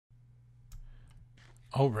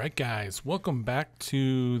Alright guys, welcome back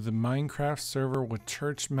to the Minecraft server with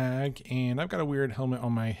Church Mag, and I've got a weird helmet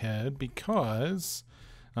on my head because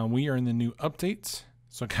we are in the new update.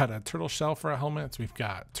 So I got a turtle shell for a helmet, we've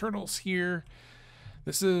got turtles here.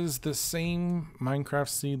 This is the same Minecraft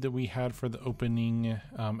seed that we had for the opening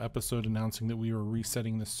episode announcing that we were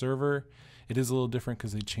resetting the server. It is a little different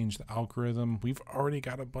because they changed the algorithm. We've already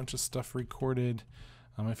got a bunch of stuff recorded.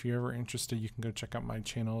 If you're ever interested, you can go check out my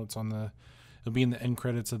channel. It'll be in the end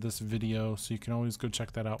credits of this video, so you can always go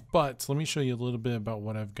check that out. But let me show you a little bit about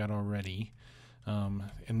what I've got already.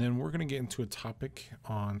 And then we're going to get into a topic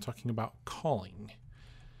on talking about calling.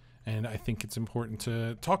 And I think it's important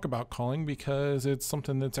to talk about calling because it's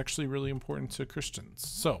something that's actually really important to Christians.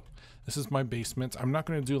 So this is my basement. I'm not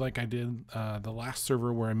going to do like I did the last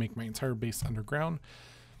server where I make my entire base underground.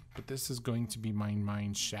 But this is going to be my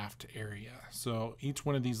mine shaft area. So each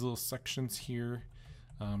one of these little sections here,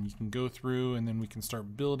 you can go through and then we can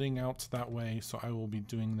start building out that way. So I will be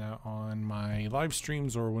doing that on my live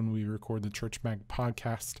streams or when we record the Church Mag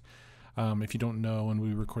podcast. If you don't know, when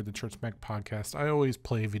we record the Church Mag podcast, I always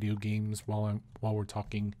play video games while we're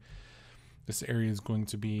talking. This area is going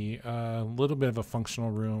to be a little bit of a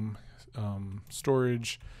functional room,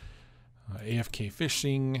 storage, AFK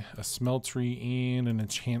fishing, a smeltery, and an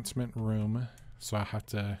enchantment room. So I have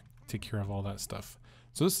to take care of all that stuff.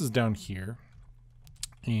 So this is down here.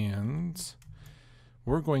 And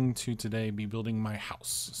we're going to today be building my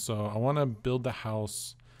house. So I want to build the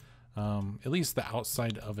house, at least the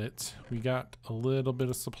outside of it. We got a little bit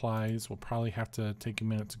of supplies. We'll probably have to take a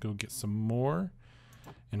minute to go get some more.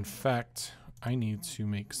 In fact, I need to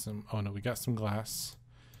make some, oh no, we got some glass.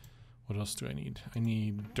 What else do I need? I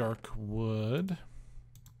need dark wood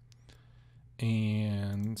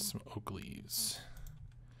and some oak leaves.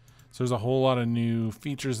 So there's a whole lot of new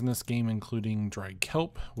features in this game, including dried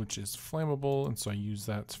kelp, which is flammable, and so I use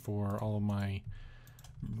that for all of my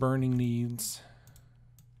burning needs.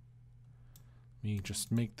 Let me just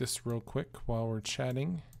make this real quick while we're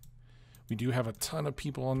chatting. We do have a ton of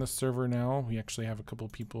people on this server now. We actually have a couple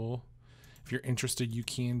of people. If you're interested, you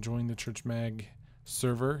can join the Church Mag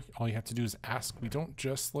server. All you have to do is ask. We don't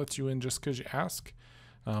just let you in just because you ask.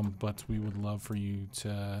 But we would love for you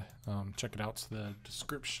to check it out. So the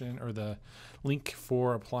description or the link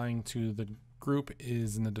for applying to the group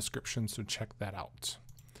is in the description, so check that out.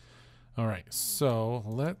 All right, so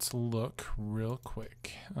let's look real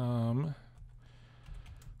quick. So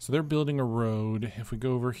they're building a road. If we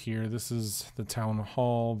go over here, this is the town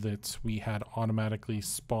hall that we had automatically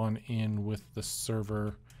spawn in with the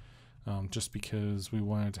server just because we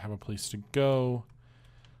wanted to have a place to go.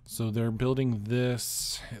 So they're building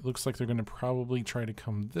this. It looks like they're going to probably try to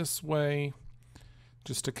come this way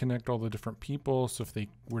just to connect all the different people. So if they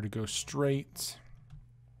were to go straight,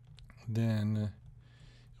 then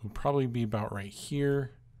it would probably be about right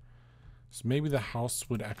here. So maybe the house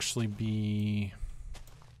would actually be...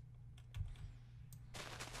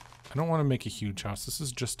 I don't want to make a huge house. This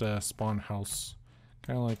is just a spawn house,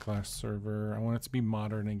 kind of like last server. I want it to be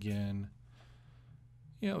modern again.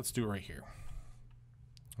 Yeah, let's do it right here.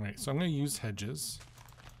 All right, so I'm going to use hedges.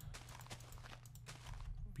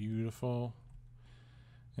 Beautiful.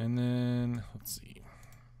 And then, let's see.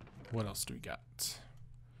 What else do we got?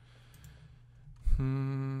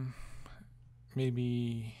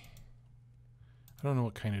 Maybe... I don't know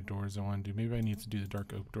what kind of doors I want to do. Maybe I need to do the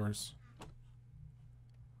dark oak doors.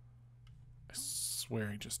 I swear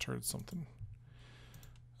I just heard something.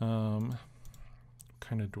 What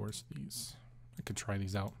kind of doors are these? I could try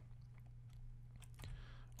these out.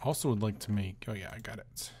 Also would like to make, oh yeah, I got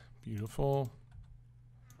it. Beautiful.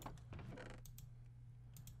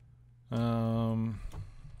 So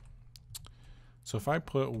if I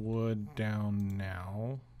put wood down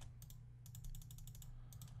now,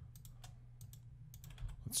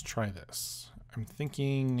 let's try this. I'm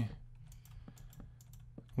thinking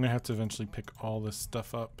I'm gonna have to eventually pick all this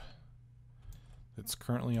stuff up that's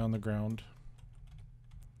currently on the ground.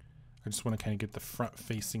 I just want to kind of get the front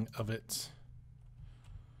facing of it.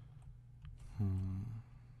 I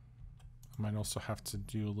might also have to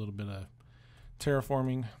do a little bit of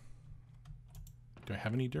terraforming. Do I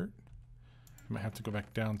have any dirt? I might have to go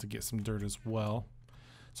back down to get some dirt as well.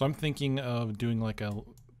 So I'm thinking of doing like a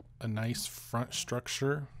nice front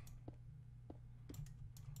structure.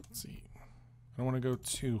 Let's see. I don't want to go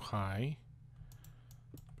too high,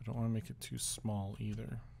 but I don't want to make it too small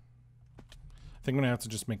either. I think I'm going to have to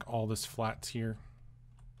just make all this flat here.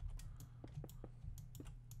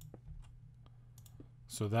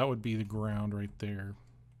 So that would be the ground right there.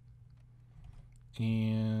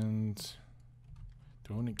 And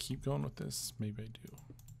do I want to keep going with this? Maybe I do.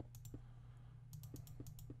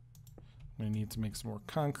 I need to make some more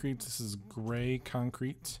concrete. This is gray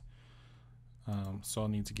concrete. So I'll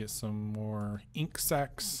need to get some more ink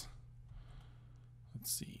sacks.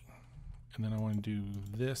 Let's see. And then I want to do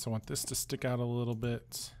this. I want this to stick out a little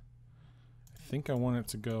bit. I think I want it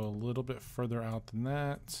to go a little bit further out than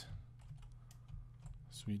that.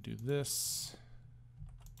 So we do this.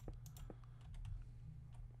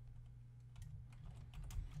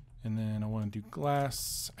 And then I want to do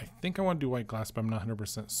glass. I think I want to do white glass, but I'm not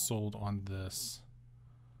 100% sold on this.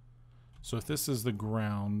 So if this is the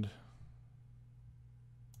ground,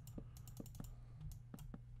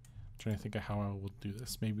 I'm trying to think of how I will do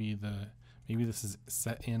this. Maybe this is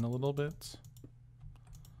set in a little bit.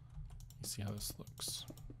 Let's see how this looks.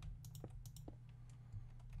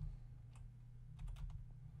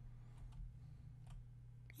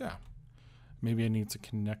 Yeah, maybe I need to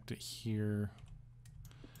connect it here.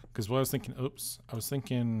 Because what I was thinking, I was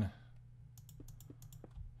thinking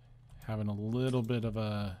having a little bit of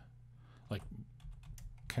a like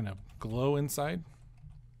kind of glow inside.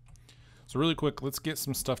 So really quick, let's get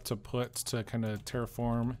some stuff to put to kind of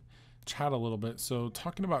terraform, chat a little bit. So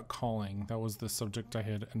talking about calling, that was the subject I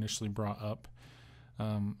had initially brought up.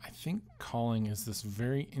 I think calling is this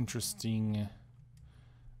very interesting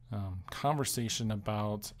conversation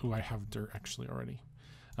about, I have dirt actually already,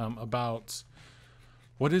 about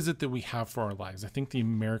what is it that we have for our lives? I think the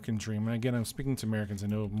American dream, and again, I'm speaking to Americans. I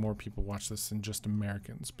know more people watch this than just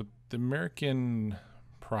Americans, but the American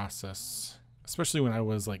process, especially when I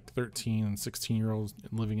was like 13 and 16-year-olds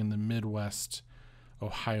living in the Midwest,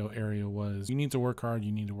 Ohio area, was you need to work hard,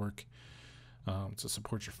 you need to work to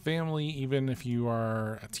support your family. Even if you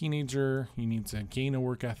are a teenager, you need to gain a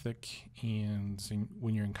work ethic. And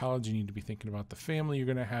when you're in college, you need to be thinking about the family you're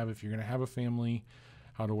going to have, if you're going to have a family,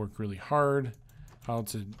 how to work really hard, how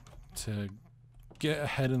to get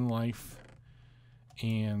ahead in life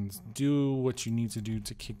and do what you need to do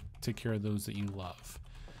to take care of those that you love.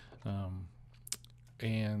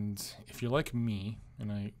 And if you're like me,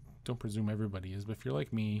 and I don't presume everybody is, but if you're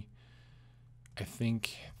like me, I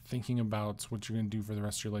think thinking about what you're going to do for the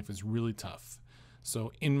rest of your life is really tough.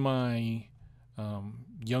 So in my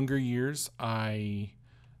younger years, I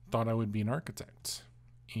thought I would be an architect.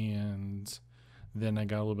 And then I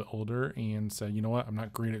got a little bit older and said, you know what, I'm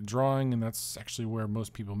not great at drawing, and that's actually where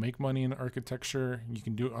most people make money in architecture. You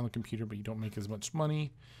can do it on the computer, but you don't make as much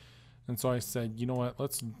money. And so I said, you know what,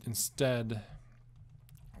 let's instead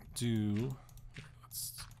do,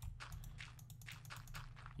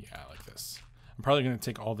 like this. I'm probably going to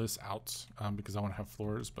take all this out because I want to have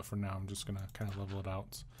floors, but for now I'm just going to kind of level it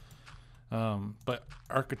out. But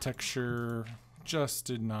architecture just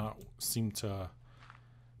did not seem to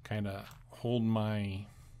kind of hold my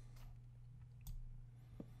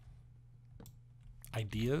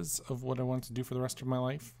ideas of what I wanted to do for the rest of my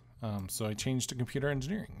life. So I changed to computer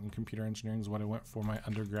engineering, and computer engineering is what I went for my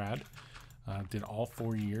undergrad. Did all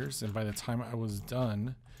 4 years, and by the time I was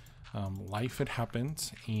done, life had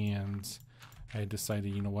happened, and I had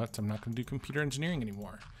decided, you know what, I'm not going to do computer engineering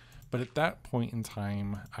anymore. But at that point in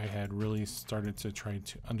time, I had really started to try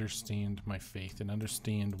to understand my faith and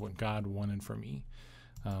understand what God wanted for me.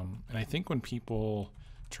 And I think when people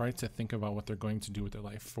try to think about what they're going to do with their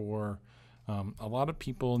life, for a lot of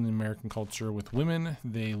people in the American culture with women,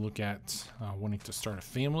 they look at wanting to start a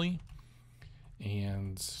family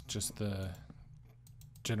and just the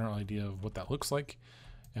general idea of what that looks like.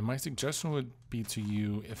 And my suggestion would be to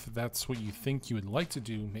you, if that's what you think you would like to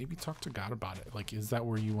do, maybe talk to God about it. Like, is that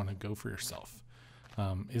where you want to go for yourself?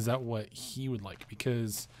 Is that what He would like?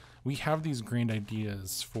 Because we have these grand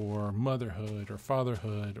ideas for motherhood or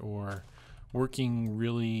fatherhood or working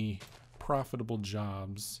really profitable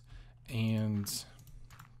jobs, and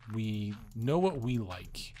we know what we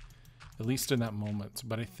like, at least in that moment.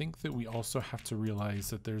 But I think that we also have to realize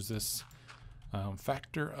that there's this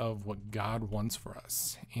factor of what God wants for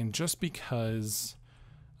us. And just because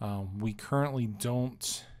we currently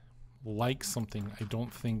don't like something, I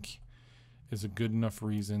don't think is a good enough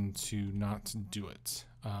reason to not do it.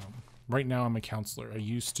 Right now I'm a counselor. I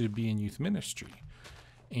used to be in youth ministry.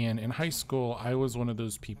 And in high school, I was one of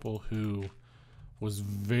those people who was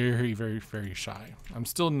very, very, very shy. I'm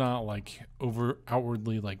still not like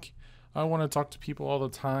outwardly like, I want to talk to people all the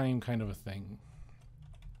time kind of a thing.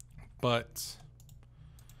 But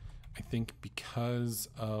I think because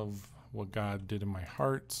of what God did in my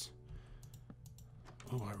heart,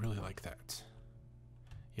 oh, I really like that.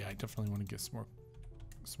 Yeah, I definitely want to get some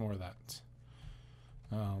more of that.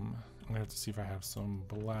 I'm gonna have to see if I have some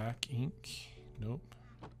black ink. Nope.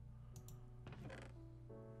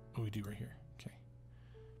 Oh, we do right here. Okay.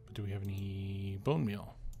 But do we have any bone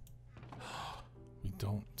meal? We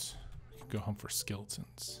don't. We could go home for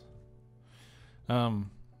skeletons. I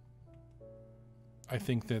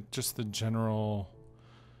think that just the general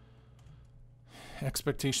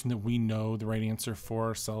expectation that we know the right answer for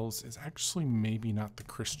ourselves is actually maybe not the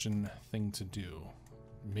Christian thing to do.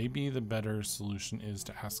 Maybe the better solution is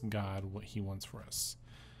to ask God what he wants for us.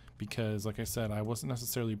 Because like I said, I wasn't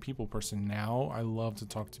necessarily a people person. Now I love to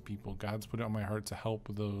talk to people. God's put it on my heart to help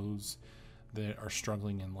those that are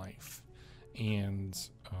struggling in life. And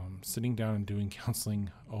sitting down and doing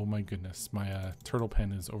counseling, oh my goodness, my turtle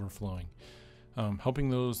pen is overflowing. Helping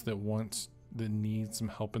those that need some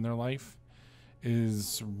help in their life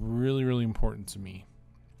is really, really important to me.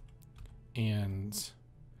 And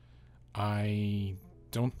I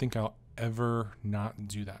don't think I'll ever not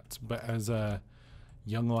do that. But as a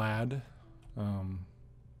young lad,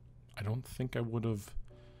 I don't think I would have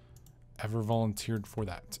ever volunteered for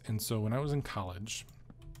that. And so when I was in college,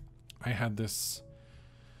 I had this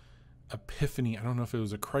epiphany. I don't know if it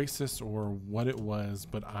was a crisis or what it was,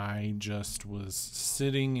 but I just was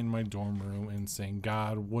sitting in my dorm room and saying,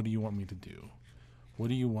 God, what do you want me to do? What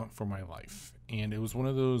do you want for my life? And it was one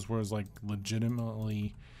of those where it was like,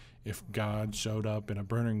 legitimately, if God showed up in a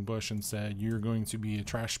burning bush and said, you're going to be a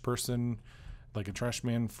trash person, like a trash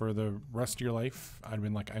man for the rest of your life, I'd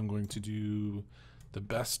been like, I'm going to do the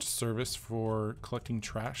best service for collecting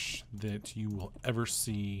trash that you will ever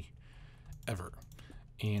see ever.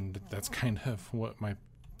 And that's kind of what my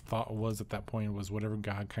thought was at that point, was whatever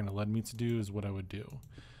God kind of led me to do is what I would do.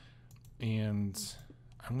 And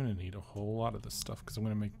I'm going to need a whole lot of this stuff because I'm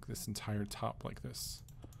going to make this entire top like this.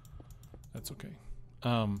 That's okay.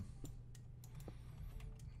 And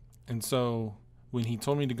so when he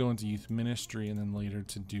told me to go into youth ministry and then later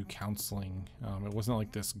to do counseling, it wasn't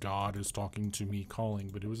like this God is talking to me calling,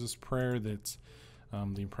 but it was this prayer that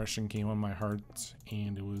the impression came on my heart,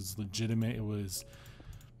 and it was legitimate. It was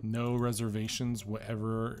no reservations.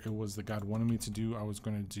 Whatever it was that God wanted me to do, I was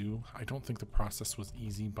going to do. I don't think the process was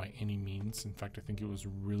easy by any means. In fact, I think it was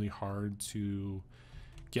really hard to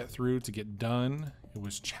get through, to get done. It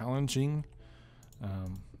was challenging,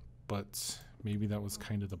 but maybe that was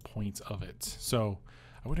kind of the point of it. So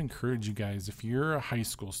I would encourage you guys, if you're a high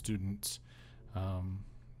school student,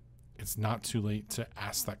 it's not too late to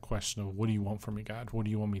ask that question of, what do you want from me, God? What do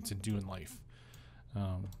you want me to do in life?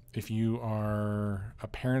 If you are a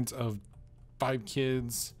parent of 5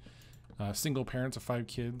 kids, single parent of 5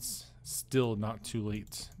 kids, still not too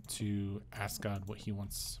late to ask God what he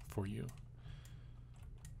wants for you.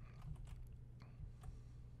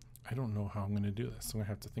 I don't know how I'm going to do this. I'm going to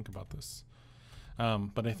have to think about this.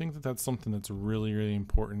 But I think that that's something that's really, really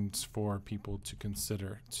important for people to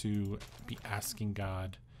consider, to be asking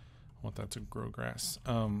God, I want that to grow grass,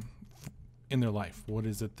 in their life. What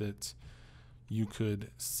is it that you could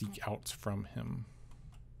seek out from him?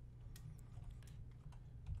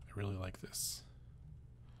 I really like this.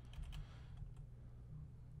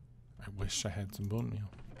 I wish I had some bone meal.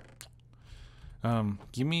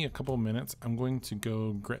 Give me a couple minutes. I'm going to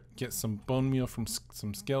go get some bone meal from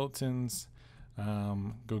some skeletons,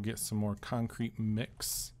 go get some more concrete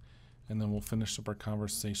mix, and then we'll finish up our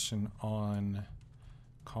conversation on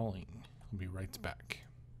calling. I'll be right back.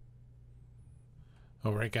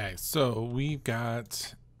 All right, guys. So we've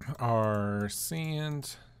got our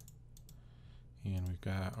sand, and we've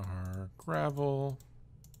got our gravel,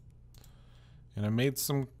 and I made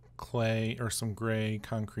some clay or some gray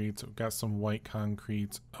concrete. So we've got some white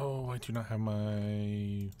concrete. Oh, I do not have my,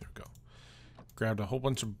 there we go. Grabbed a whole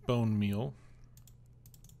bunch of bone meal.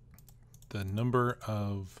 The number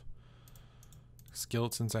of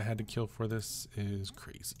skeletons I had to kill for this is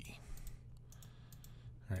crazy.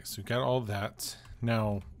 All right, so we got all that.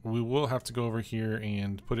 Now we will have to go over here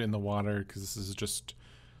and put it in the water because this is just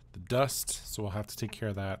the dust. So we'll have to take care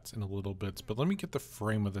of that in a little bit. But let me get the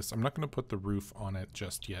frame of this. I'm not going to put the roof on it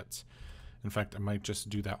just yet. In fact, I might just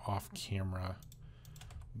do that off camera.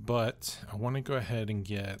 But I want to go ahead and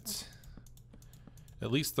get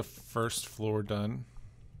at least the first floor done.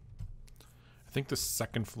 I think the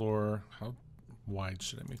second floor, how wide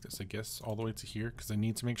should I make this? I guess all the way to here, because I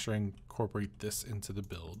need to make sure I incorporate this into the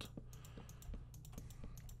build.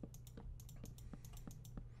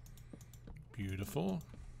 Beautiful.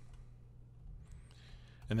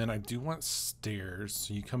 And then I do want stairs.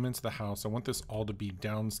 So you come into the house. I want this all to be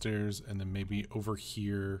downstairs, and then maybe over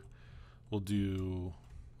here we'll do,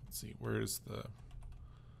 let's see, where does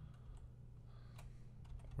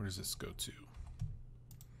this go to?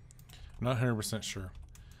 I'm not 100% sure.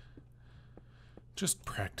 Just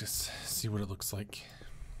practice, see what it looks like.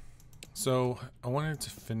 So I wanted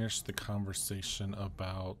to finish the conversation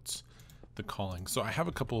about the calling. So I have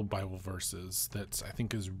a couple of Bible verses that I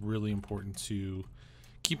think is really important to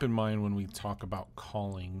keep in mind when we talk about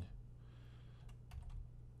calling.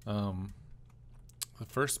 The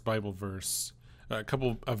first Bible verse,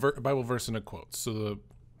 Bible verse and a quote. So the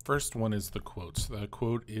first one is the quote. The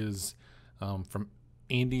quote is from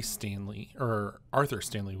Arthur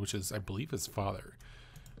Stanley, which is, I believe, his father.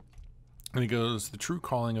 And he goes, "The true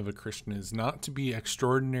calling of a Christian is not to be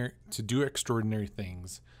extraordinary, to do extraordinary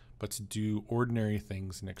things, but to do ordinary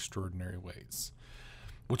things in extraordinary ways,"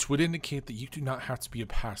 which would indicate that you do not have to be a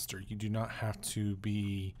pastor. You do not have to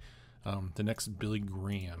be the next Billy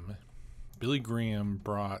Graham. Billy Graham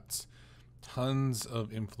brought tons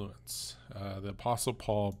of influence. The Apostle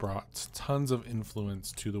Paul brought tons of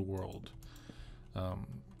influence to the world.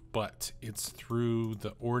 But it's through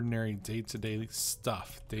the ordinary day-to-day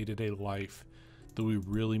stuff, day-to-day life, that we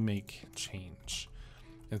really make change.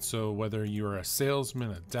 And so whether you're a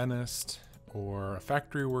salesman, a dentist, or a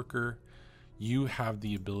factory worker, you have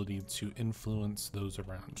the ability to influence those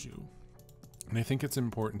around you. And I think it's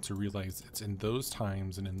important to realize it's in those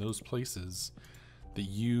times and in those places that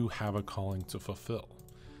you have a calling to fulfill.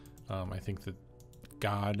 I think that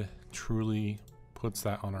God truly puts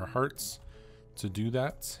that on our hearts to do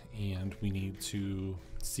that, and we need to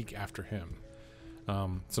seek after him.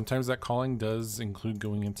 Sometimes that calling does include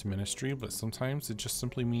going into ministry, but sometimes it just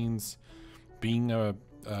simply means being a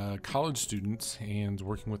college student and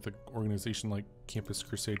working with an organization like Campus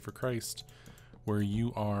Crusade for Christ, where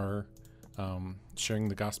you are sharing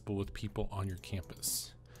the gospel with people on your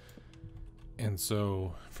campus. And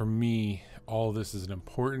so for me, all this is an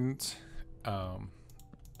important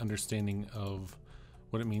understanding of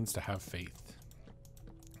what it means to have faith.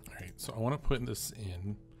 All right, so I want to put this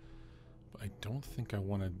in, but I don't think I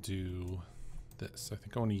want to do this. I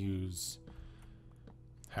think I want to use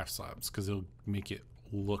half slabs because it'll make it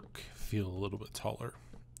feel a little bit taller,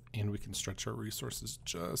 and we can stretch our resources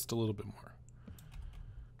just a little bit more.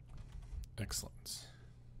 Excellent.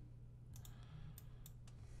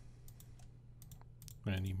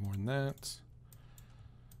 I need more than that.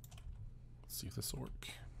 Let's see if this will work.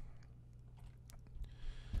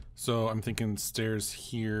 So I'm thinking stairs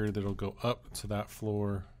here that'll go up to that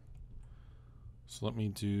floor. So let me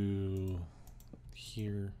do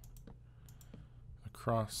here,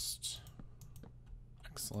 across.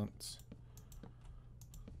 Excellent.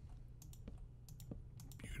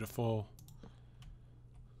 Beautiful.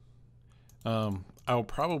 I'll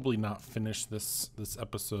probably not finish this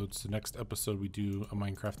episode. So next episode we do a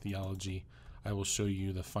Minecraft theology. I will show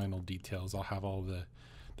you the final details. I'll have all the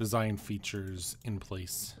design features in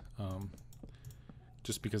place,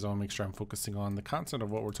 just because I want to make sure I'm focusing on the content of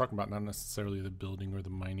what we're talking about, not necessarily the building or the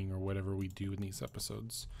mining or whatever we do in these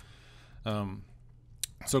episodes.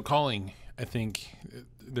 So calling, I think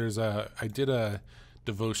I did a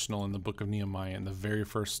devotional in the book of Nehemiah, and the very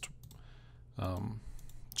first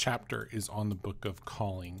chapter is on the book of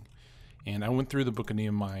calling. And I went through the book of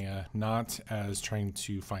Nehemiah not as trying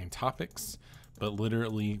to find topics, but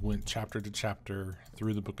literally went chapter to chapter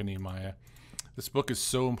through the book of Nehemiah. This book is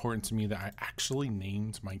so important to me that I actually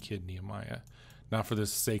named my kid Nehemiah, not for the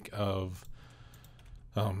sake of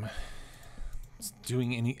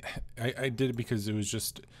doing any. I did it because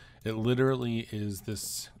it literally is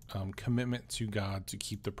this commitment to God to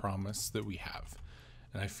keep the promise that we have.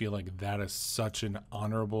 And I feel like that is such an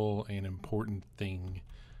honorable and important thing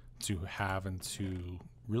to have and to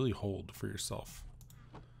really hold for yourself.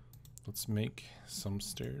 Let's make some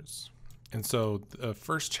stairs. And so the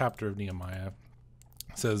first chapter of Nehemiah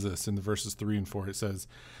says this in the verses 3 and 4. It says,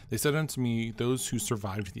 "They said unto me, those who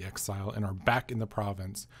survived the exile and are back in the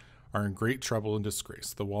province are in great trouble and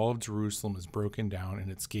disgrace. The wall of Jerusalem is broken down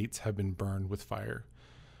and its gates have been burned with fire.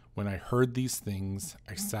 When I heard these things,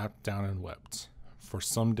 I sat down and wept. For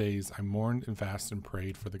some days I mourned and fasted and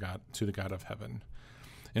prayed to the God of heaven."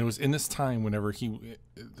 And it was in this time whenever the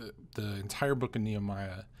entire book of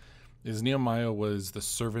Nehemiah was the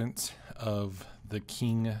servant of the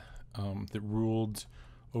king that ruled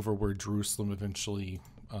over where Jerusalem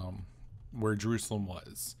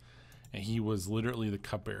was. And he was literally the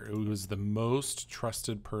cupbearer. He was the most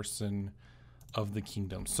trusted person of the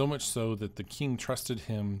kingdom. So much so that the king trusted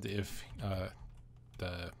him if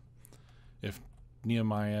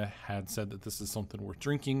Nehemiah had said that this is something worth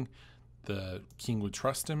drinking, the king would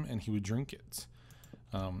trust him and he would drink it.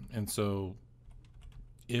 And so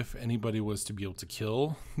if anybody was to be able to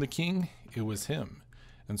kill the king, it was him.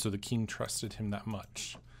 And so the king trusted him that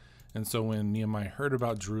much. And so when Nehemiah heard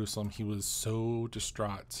about Jerusalem, he was so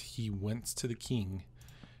distraught. He went to the king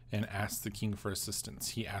and asked the king for assistance.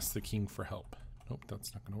 He asked the king for help. Nope,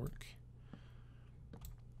 that's not going to work.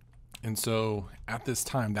 And so at this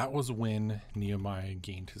time, that was when Nehemiah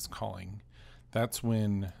gained his calling. That's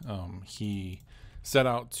when he set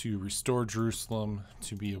out to restore Jerusalem,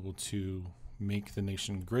 to be able to make the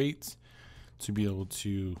nation great, to be able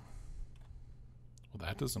to, well,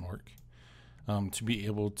 that doesn't work, to be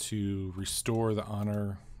able to restore the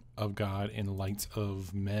honor of God in light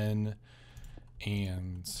of men,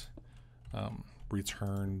 and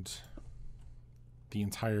returned the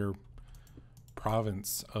entire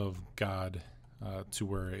province of God to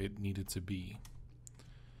where it needed to be.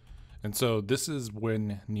 And so this is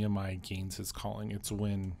when Nehemiah gains his calling. It's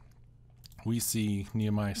when we see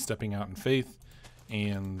Nehemiah stepping out in faith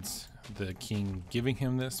and the king giving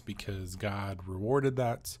him this because God rewarded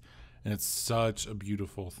that. And it's such a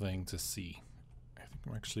beautiful thing to see. I think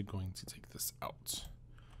I'm actually going to take this out.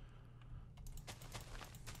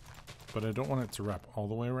 But I don't want it to wrap all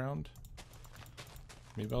the way around.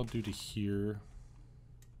 Maybe I'll do to here.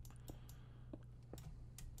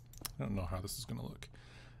 I don't know how this is going to look.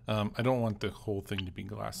 I don't want the whole thing to be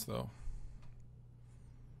glass though.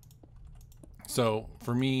 So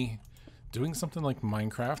for me, doing something like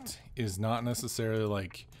Minecraft is not necessarily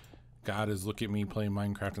like God is looking at me playing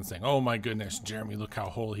Minecraft and saying, oh my goodness, Jeremy, look how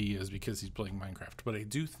holy he is because he's playing Minecraft. But I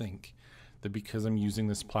do think that because I'm using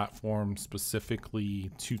this platform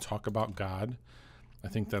specifically to talk about God, I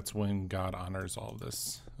think that's when God honors all of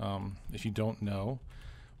this. If you don't know,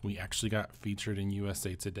 we actually got featured in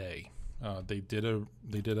USA Today. They did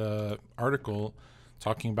a article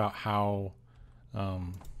talking about how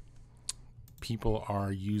people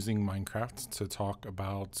are using Minecraft to talk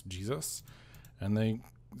about Jesus, and they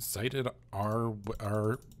cited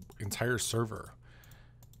our entire server.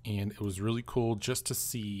 And it was really cool just to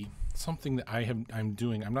see something that I'm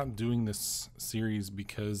doing. I'm not doing this series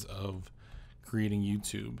because of creating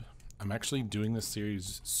YouTube. I'm actually doing this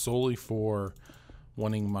series solely for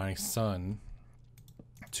wanting my son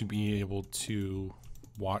to be able to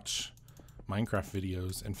watch Minecraft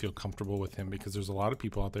videos and feel comfortable with him, because there's a lot of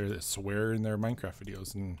people out there that swear in their Minecraft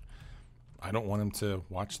videos, and I don't want him to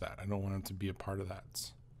watch that. I don't want him to be a part of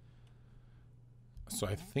that. So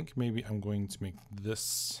I think maybe I'm going to make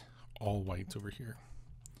this all white over here.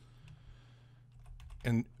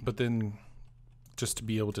 But then just to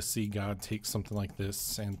be able to see God take something like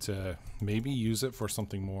this and to maybe use it for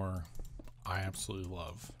something more I absolutely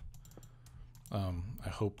love. I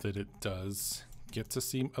hope that it does get to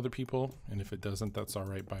see other people, and if it doesn't, that's all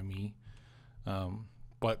right by me.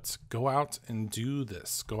 But go out and do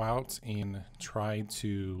this. Go out and try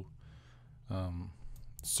to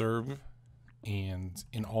serve, and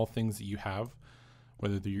in all things that you have,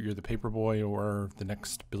 whether you're the paper boy or the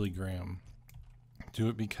next Billy Graham, do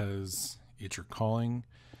it because it's your calling.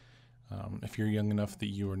 If you're young enough that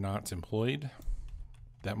you are not employed,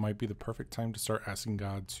 that might be the perfect time to start asking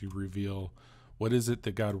God to reveal what is it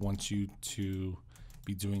that God wants you to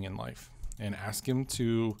be doing in life, and ask him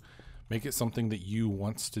to make it something that you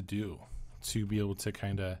want to do, to be able to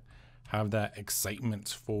kind of have that excitement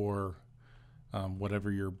for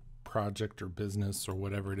whatever your project or business or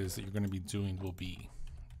whatever it is that you're going to be doing will be.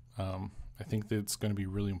 I think that it's going to be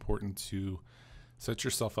really important to set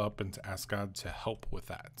yourself up and to ask God to help with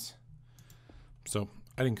that. So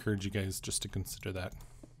I'd encourage you guys just to consider that.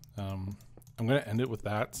 I'm going to end it with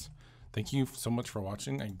that. Thank you so much for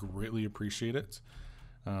watching. I greatly appreciate it.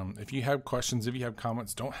 If you have questions, if you have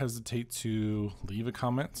comments, don't hesitate to leave a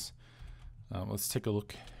comment. Let's take a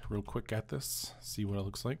look real quick at this, see what it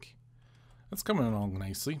looks like. That's coming along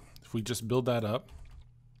nicely. If we just build that up,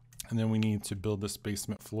 and then we need to build this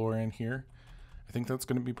basement floor in here, I think that's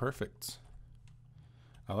going to be perfect.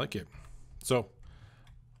 I like it. So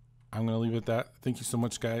I'm going to leave it at that. Thank you so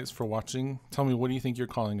much, guys, for watching. Tell me, what do you think your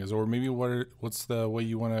calling is? Or maybe what's the way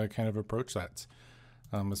you want to kind of approach that,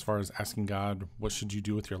 as far as asking God, what should you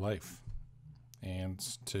do with your life? And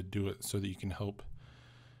to do it so that you can help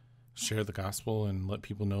share the gospel and let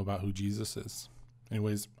people know about who Jesus is.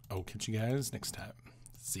 Anyways, I'll catch you guys next time.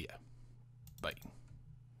 See ya. Bye.